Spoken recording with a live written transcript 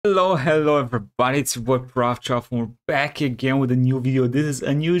Hello everybody, it's your boy Profchoff and we're back again with a new video. This is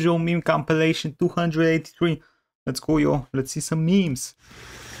unusual meme compilation 283. Let's go, yo. Let's see some memes.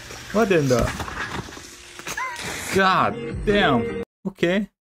 What in the... God damn. Okay.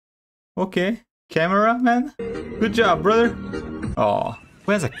 Camera, man. Good job, brother. Oh,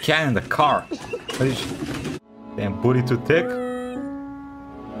 who has a cat in the car? Damn, booty too thick.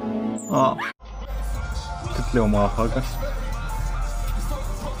 Oh. Good little motherfucker.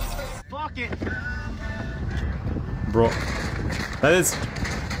 Bro, that is...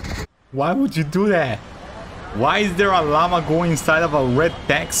 Why would you do that? Why is there a llama going inside of a red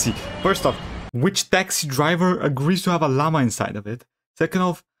taxi? First off, which taxi driver agrees to have a llama inside of it? Second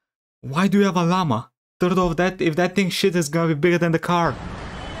off, why do you have a llama? Third off, that if that thing shit is gonna be bigger than the car.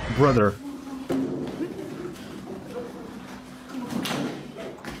 Brother.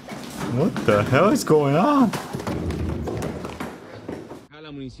 What the hell is going on? I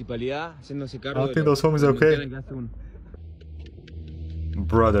don't think those homies are okay.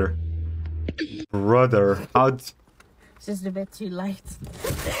 Brother, how? It's just a bit too light.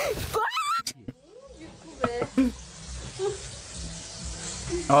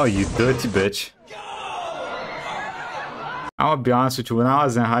 Oh, you dirty bitch. I'm gonna be honest with you, when I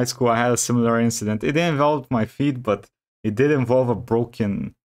was in high school I had a similar incident. It didn't involve my feet, but it did involve a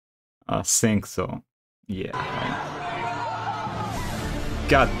broken sink, so yeah.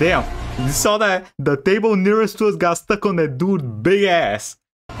 God damn. You saw that? The table nearest to us got stuck on that dude's big ass.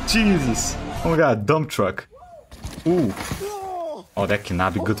 Jesus. Oh my god, dump truck. Ooh. Oh, that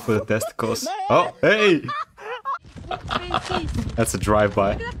cannot be good for the testicles. Oh, hey! That's a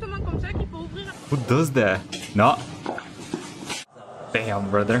drive-by. Who does that? No.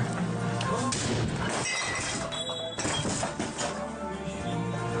 Damn, brother.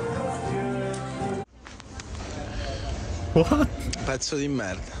 What? Pezzo di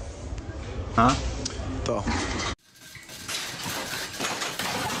merda. Huh? To.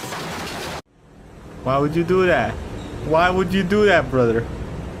 Why would you do that? Why would you do that, brother?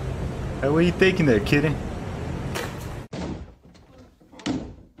 Hey, what are you taking there, kidding?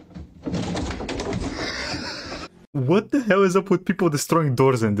 What the hell is up with people destroying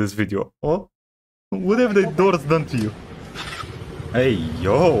doors in this video? Oh? What have the doors done to you? Hey,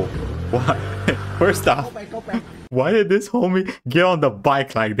 yo! What? First off, why did this homie get on the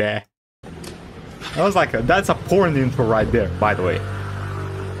bike like that? I was like, that's a porn intro right there, by the way.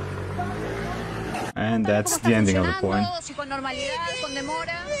 And that's the ending of the porn.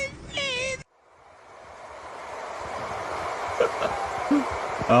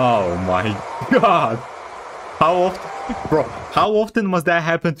 Oh my god! How often, bro? How often must that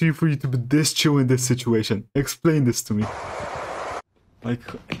happen to you for you to be this chill in this situation? Explain this to me. Like,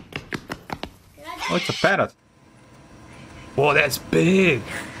 oh, it's a parrot. Oh, that's big.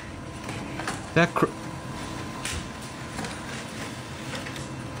 That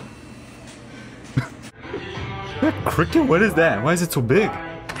that cricket? What is that? Why is it so big?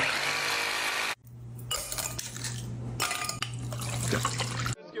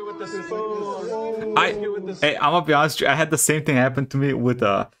 Hey, I'm gonna be honest with you, I had the same thing happen to me with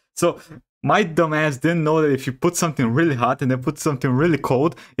so my dumbass didn't know that if you put something really hot and then put something really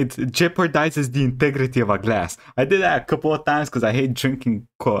cold, it jeopardizes the integrity of a glass. I did that a couple of times because I hate drinking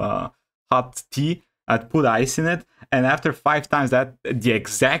hot tea. I'd put ice in it, and after 5 times that the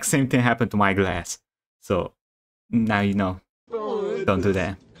exact same thing happened to my glass. So now you know. Don't do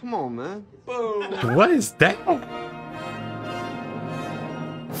that. Come on, man. What is that?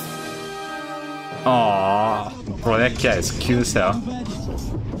 Oh, bro, that cat is cute as hell.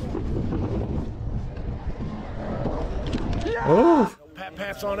 Oh,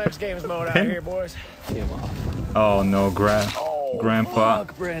 Pat's on X Games mode out here, boys. Oh no, Grandpa.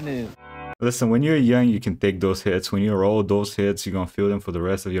 Fuck, Brandon. Listen, when you're young, you can take those hits. When you're old, those hits, you're gonna feel them for the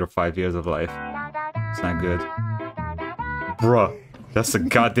rest of your 5 years of life. It's not good. Bruh, that's a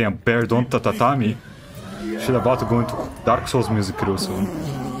goddamn bear. Don't tatami. Shit, about to go into Dark Souls music real soon.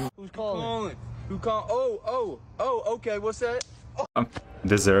 Who's calling? Who called? Oh, okay, what's that?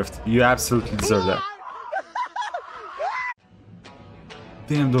 Deserved. You absolutely deserve that.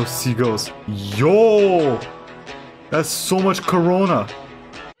 Damn those seagulls. Yo! That's so much Corona.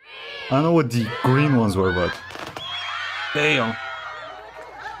 I don't know what the green ones were, but... Damn.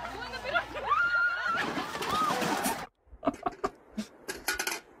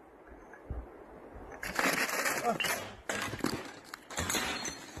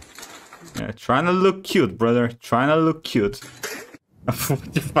 Yeah, trying to look cute, brother. Trying to look cute.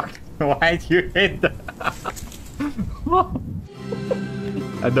 What the fuck? Why'd you hit that?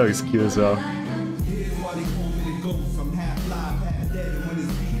 That dog is cute as well.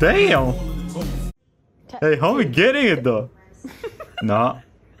 Damn! Hey, how are we getting it though? No.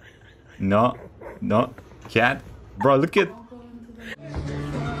 No. No. Cat. Bro, look at...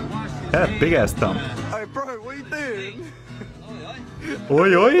 That big ass thumb. Hey, bro, what are you doing?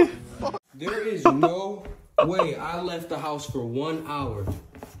 Oi, oi! There is no way I left the house for 1 hour.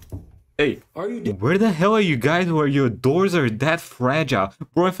 Hey, Are you where the hell are you guys where your doors are that fragile?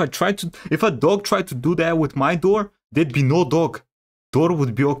 Bro, if a dog tried to do that with my door, there'd be no dog. Door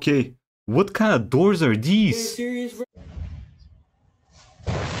would be okay. What kind of doors are these? serious? Bro?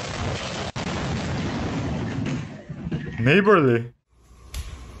 Neighborly.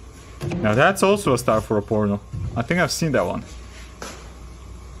 Now that's also a star for a porno. I think I've seen that one.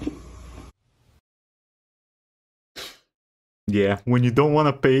 Yeah, when you don't want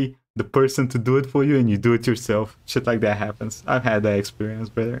to pay the person to do it for you and you do it yourself. Shit like that happens. I've had that experience,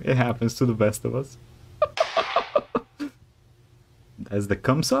 brother. It happens to the best of us. That's the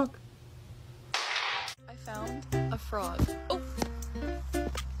cum sock? I found a frog. Oh.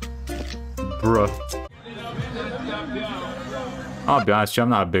 Bruh. I'll be honest with you, I'm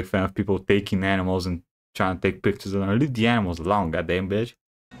not a big fan of people taking animals and trying to take pictures of them. Leave the animals alone, goddamn bitch.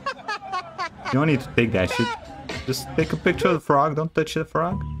 You don't need to take that shit. Just take a picture of the frog, don't touch the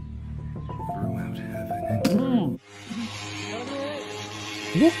frog.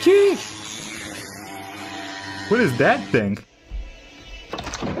 Okay. What is that thing?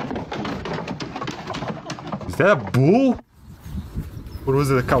 Is that a bull? Or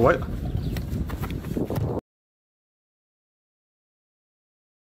was it a cow? What?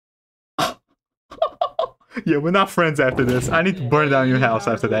 Yeah, we're not friends after this. I need to burn down your house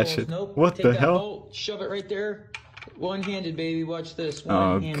after that shit. Nope. What Take the that hell? bolt, shove it right there. One-handed, baby. Watch this.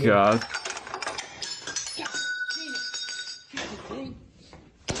 Oh One-handed. god.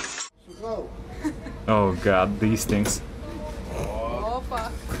 Oh god, these things.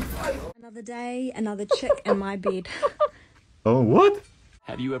 Another day, another chick in my bed. Oh, what?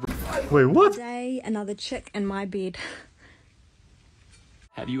 Have you ever Wait, what? Day, another chick in my bed.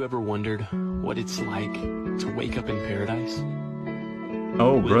 wondered what it's like to wake up in paradise?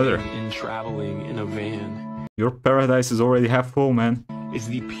 Oh, brother. Living and traveling in a van Your paradise is already half full, man. is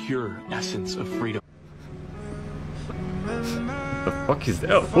the pure essence of freedom. What the fuck is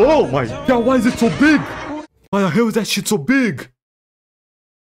that? Oh my god, why is it so big? Why the hell is that shit so big?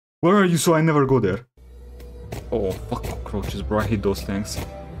 Where are you so I never go there? Oh, fuck cockroaches, bro. I hate those things.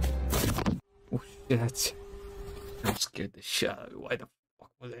 Oh shit. I'm scared the shit out of me. Why the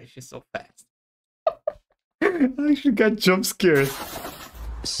fuck was that shit so fast? I actually got jump scared.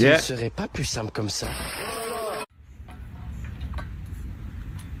 Yeah. serait pas plus simple comme ça.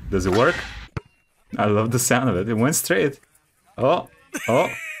 Does it work? I love the sound of it. It went straight. Oh, oh,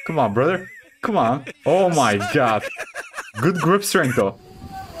 come on, brother. Come on. Oh my god. Good grip strength, though.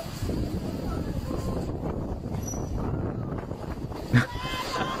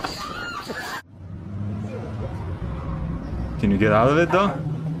 Can you get out of it, though?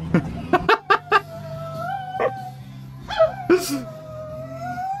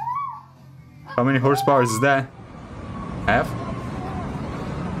 How many horsepower is that? Half?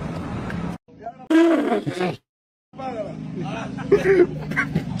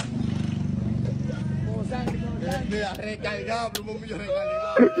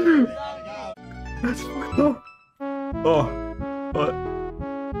 That's fucked up. Oh. What?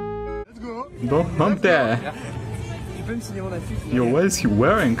 Don't hump that. Yo, what is he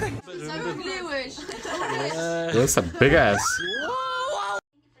wearing? That's a big ass.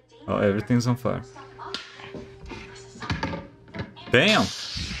 Oh, everything's on fire. Damn.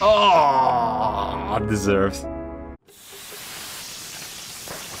 Oh, deserved.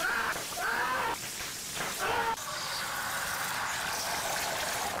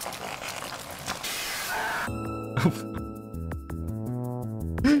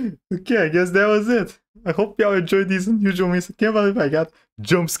 Okay, I guess that was it. I hope y'all enjoyed these unusual memes. I can't believe I got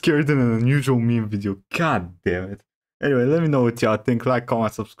jump scared in an unusual meme video. God damn it. Anyway, let me know what y'all think. Like,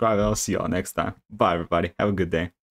 comment, subscribe, and I'll see y'all next time. Bye, everybody. Have a good day.